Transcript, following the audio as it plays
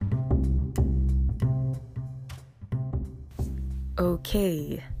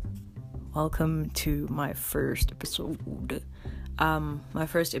Okay, welcome to my first episode. My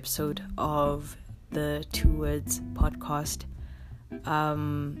first episode of the Two Words podcast.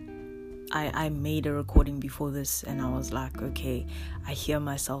 I made a recording before this and I was like, okay, I hear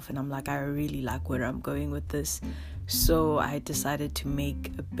myself and I'm like, I really like where I'm going with this. So I decided to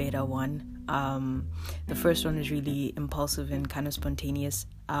make a better one. The first one is really impulsive and kind of spontaneous.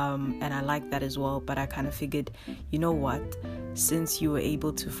 And I like that as well, but I kind of figured, you know what, since you were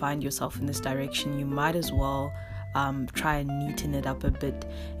able to find yourself in this direction, you might as well try and neaten it up a bit.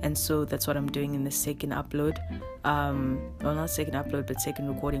 And so that's what I'm doing in the second upload. Well, not second upload, but second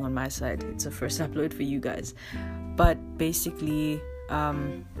recording on my side. It's a first upload for you guys. But basically,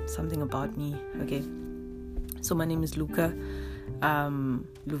 something about me. Okay, so my name is Luca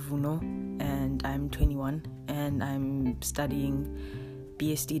Luvuno, and I'm 21, and I'm studying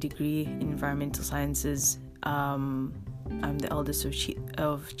BSc degree in environmental sciences. I'm the eldest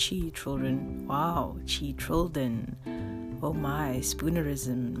of Chi children. Wow, Chi children. Oh my,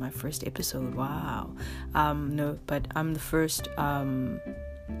 spoonerism, my first episode. Wow. No, but I'm the first. I'm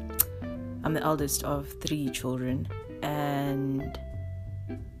the eldest of 3 children, and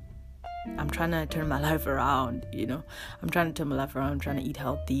I'm trying to turn my life around. I'm trying to turn my life around. I'm trying to eat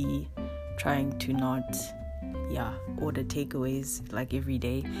healthy, trying to not order takeaways like every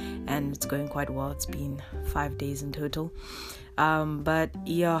day, and it's going quite well. It's been 5 days in total,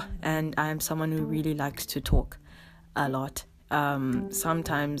 and I'm someone who really likes to talk a lot,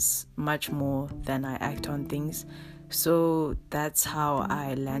 sometimes much more than I act on things. So that's how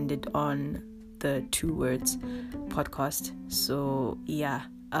I landed on the Two Words podcast. So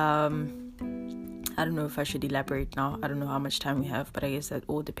I don't know if I should elaborate now. I don't know how much time we have, but I guess that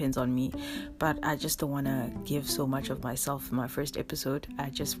all depends on me. But I just don't want to give so much of myself in my first episode. I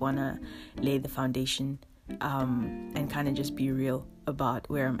just want to lay the foundation and kind of just be real about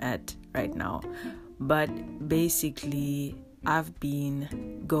where I'm at right now. But basically, I've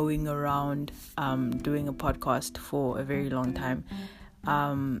been going around doing a podcast for a very long time.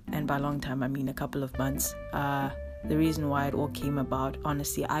 And by long time, I mean a couple of months. The reason why it all came about,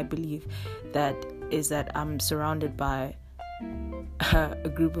 honestly, I believe is that I'm surrounded by a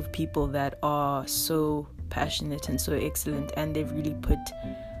group of people that are so passionate and so excellent, and they've really put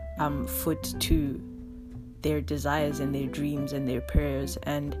foot to their desires and their dreams and their prayers.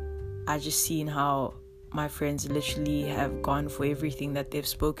 And I just seen how my friends literally have gone for everything that they've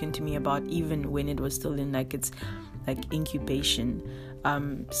spoken to me about, even when it was still in its incubation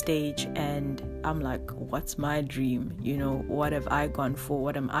stage. And I'm like, what's my dream? What have I gone for?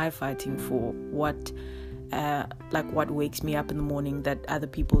 What am I fighting for? What wakes me up in the morning that other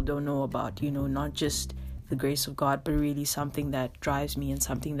people don't know about? Not just the grace of God, but really something that drives me and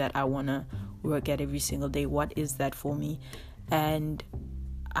something that I want to work at every single day. What is that for me? And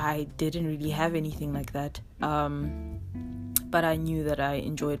I didn't really have anything like that. But I knew that I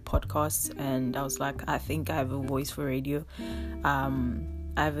enjoyed podcasts, and I was like, I think I have a voice for radio. I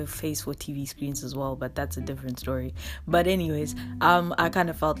have a face for TV screens as well, but that's a different story. But anyways, I kind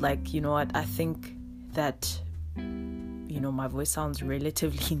of felt like, you know what, I think that, my voice sounds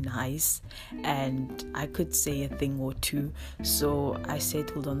relatively nice and I could say a thing or two. So I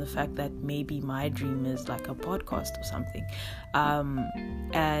settled on the fact that maybe my dream is like a podcast or something.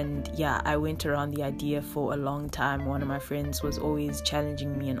 I went around the idea for a long time. One of my friends was always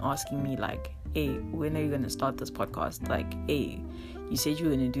challenging me and asking me like, hey, when are you going to start this podcast? Like, hey, you said you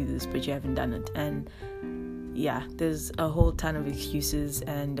were going to do this, but you haven't done it. And there's a whole ton of excuses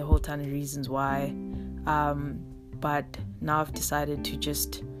and a whole ton of reasons why. But now I've decided to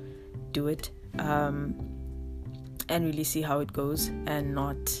just do it and really see how it goes and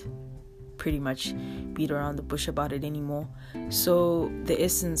not pretty much beat around the bush about it anymore. So the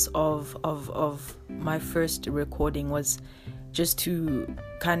essence of my first recording was just to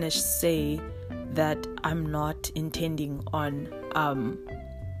kind of say that I'm not intending on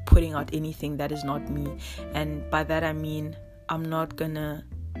putting out anything that is not me. And by that I mean I'm not gonna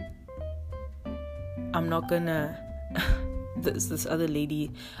this other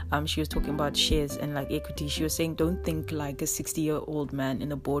lady, she was talking about shares and equity. She was saying, don't think like a 60-year-old man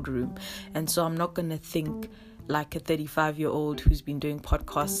in a boardroom. And so I'm not gonna think like a 35-year-old who's been doing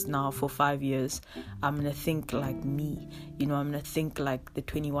podcasts now for 5 years. I'm gonna think like me. I'm gonna think like the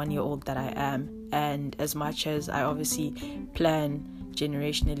 21-year-old that I am. And as much as I obviously plan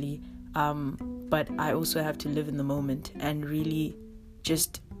generationally, but I also have to live in the moment and really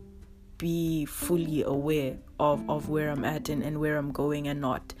just be fully aware of where I'm at and where I'm going, and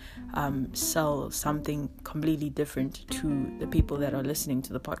not sell something completely different to the people that are listening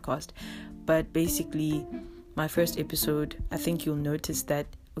to the podcast. But basically, my first episode, I think you'll notice that,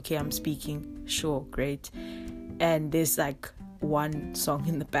 okay, I'm speaking, sure, great, and there's like one song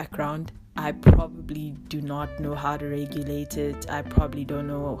in the background. I probably do not know how to regulate it. I probably don't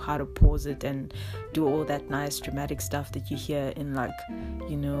know how to pause it and do all that nice dramatic stuff that you hear in, like,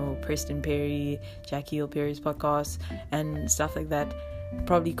 you know, Preston Perry, Jackie Hill Perry's podcast and stuff like that.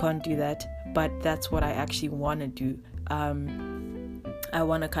 Probably can't do that, but that's what I actually want to do. I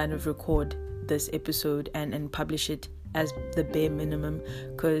want to kind of record this episode and publish it as the bare minimum,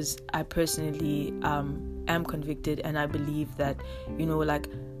 because I personally am convicted, and I believe that, you know, like,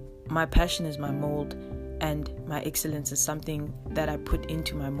 my passion is my mold, and my excellence is something that I put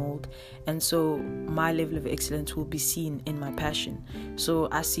into my mold, and so my level of excellence will be seen in my passion. So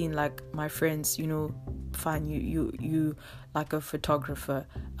I seen, like, my friends, you know, fine, you like a photographer,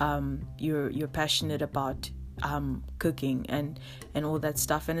 you're passionate about cooking and all that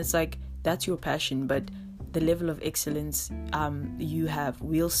stuff, and it's like, that's your passion, but the level of excellence you have,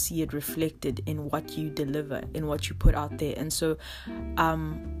 we'll see it reflected in what you deliver, in what you put out there. And so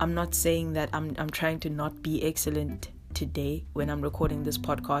I'm not saying that I'm trying to not be excellent today when I'm recording this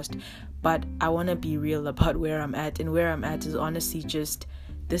podcast, but I want to be real about where I'm at, and where I'm at is honestly just,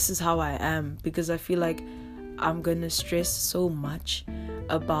 this is how I am, because I feel like I'm gonna stress so much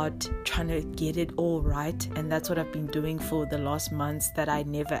about trying to get it all right, and that's what I've been doing for the last months that I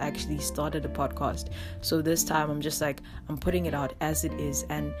never actually started a podcast. So this time I'm just like, I'm putting it out as it is,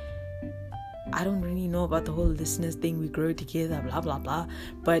 and I don't really know about the whole listeners thing, we grow together, blah blah blah,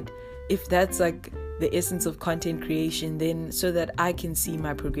 but if that's like the essence of content creation, then so that I can see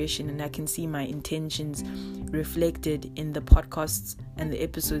my progression and I can see my intentions reflected in the podcasts and the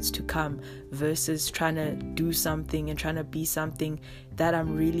episodes to come, versus trying to do something and trying to be something that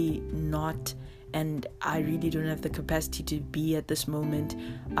I'm really not, and I really don't have the capacity to be at this moment.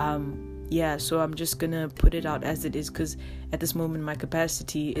 So I'm just gonna put it out as it is, because at this moment my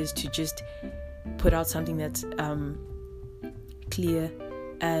capacity is to just put out something that's clear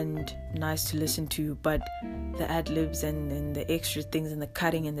and nice to listen to, but the ad-libs and the extra things and the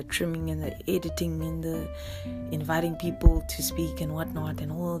cutting and the trimming and the editing and the inviting people to speak and whatnot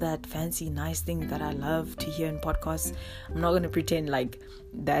and all that fancy nice thing that I love to hear in podcasts, I'm not going to pretend like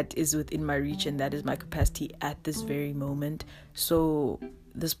that is within my reach and that is my capacity at this very moment. So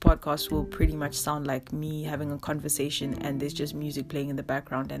this podcast will pretty much sound like me having a conversation and there's just music playing in the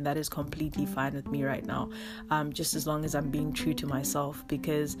background, and that is completely fine with me right now, just as long as I'm being true to myself,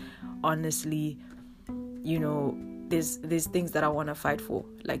 because honestly, you know, there's things that I want to fight for.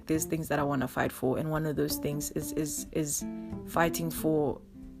 Like, there's things that I want to fight for, and one of those things is fighting for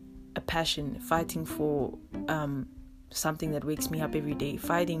a passion, fighting for something that wakes me up every day,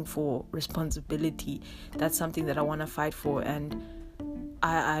 fighting for responsibility. That's something that I want to fight for, and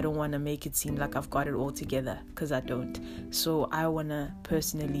I don't want to make it seem like I've got it all together, because I don't. So I want to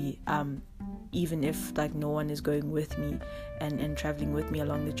personally, even if like no one is going with me and traveling with me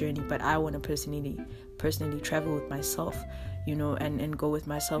along the journey, but I want to personally travel with myself, you know, and go with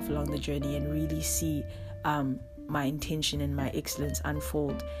myself along the journey and really see my intention and my excellence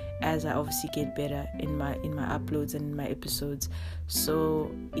unfold as I obviously get better in my uploads and in my episodes.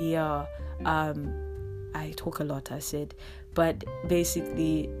 So yeah, I talk a lot, I said, but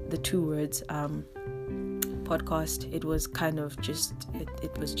basically the two words podcast, it was kind of just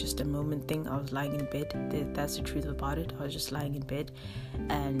it was just a moment thing. I was lying in bed, that's the truth about it. I was just lying in bed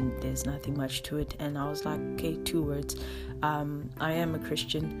and there's nothing much to it, and I was like, okay, two words. I am a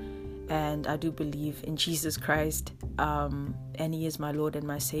Christian and I do believe in Jesus Christ, and he is my Lord and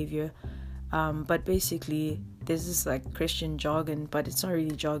my Savior, but basically there's this like Christian jargon, but it's not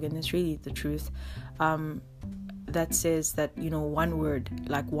really jargon, it's really the truth, that says that, you know, one word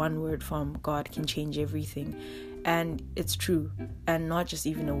from God can change everything. And it's true. And not just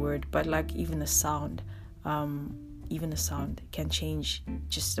even a word, but like even a sound can change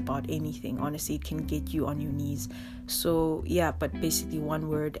just about anything. Honestly, it can get you on your knees. So yeah, but basically one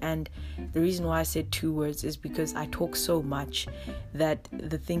word. And the reason why I said two words is because I talk so much that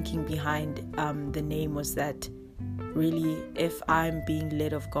the thinking behind the name was that really, if I'm being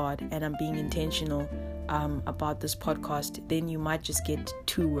led of God and I'm being intentional about this podcast, then you might just get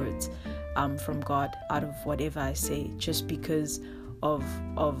two words from God out of whatever I say, just because of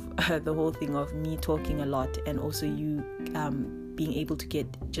the whole thing of me talking a lot, and also you being able to get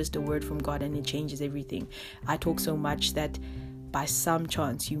just a word from God, and it changes everything. I talk so much that by some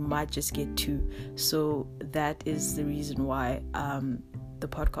chance you might just get two. So that is the reason why the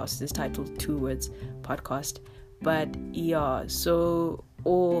podcast is titled Two Words Podcast. But yeah, so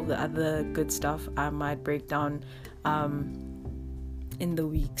all the other good stuff I might break down in the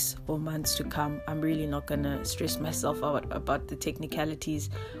weeks or months to come. I'm really not gonna stress myself out about the technicalities.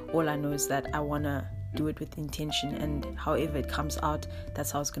 All I know is that I wanna do it with intention, and however it comes out,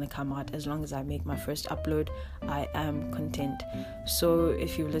 that's how it's gonna come out. As long as I make my first upload, I am content. So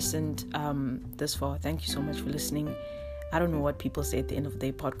if you've listened this far, thank you so much for listening. I don't know what people say at the end of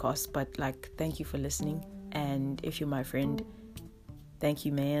their podcast, but like, thank you for listening. And if you're my friend, thank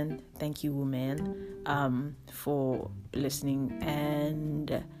you, man. Thank you, woman, for listening.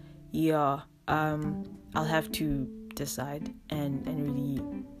 And I'll have to decide and really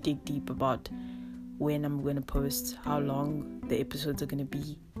dig deep about when I'm going to post, how long the episodes are going to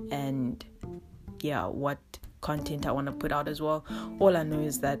be, and what content I want to put out as well. All I know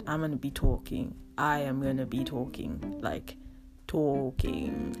is that I'm going to be talking. I am going to be talking.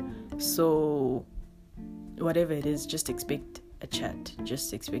 So whatever it is, just expect a chat,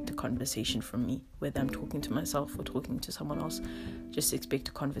 just expect a conversation from me, whether I'm talking to myself or talking to someone else. Just expect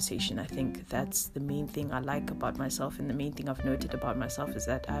a conversation. I think that's the main thing I like about myself, and the main thing I've noted about myself is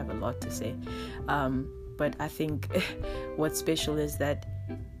that I have a lot to say. But I think what's special is that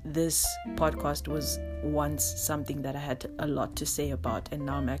this podcast was once something that I had a lot to say about, and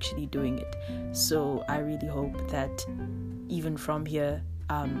now I'm actually doing it. So I really hope that even from here,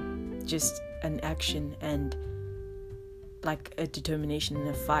 just an action and like a determination and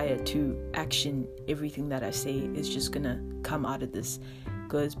a fire to action everything that I say is just gonna come out of this,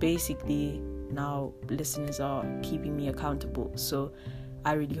 because basically now listeners are keeping me accountable. So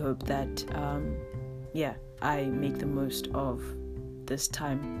I really hope that I make the most of this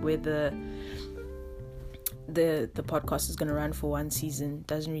time. Whether the podcast is gonna run for one season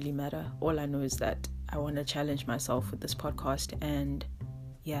doesn't really matter. All I know is that I want to challenge myself with this podcast, and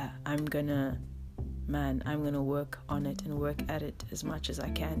I'm gonna work on it and work at it as much as I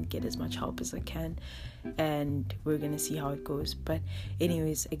can, get as much help as I can, and we're gonna see how it goes. But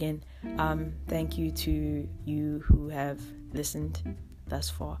anyways, again, thank you to you who have listened thus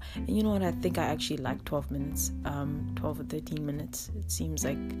far. And you know what, I think I actually like 12 minutes, 12 or 13 minutes. It seems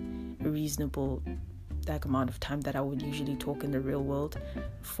like a reasonable amount of time that I would usually talk in the real world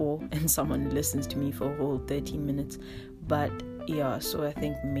for, and someone listens to me for a whole 13 minutes. But so I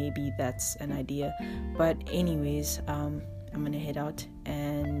think maybe that's an idea. But anyways, I'm gonna head out,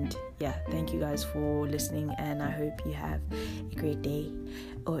 and thank you guys for listening, and I hope you have a great day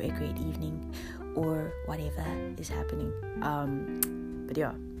or a great evening or whatever is happening.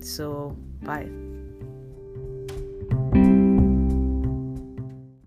 So bye.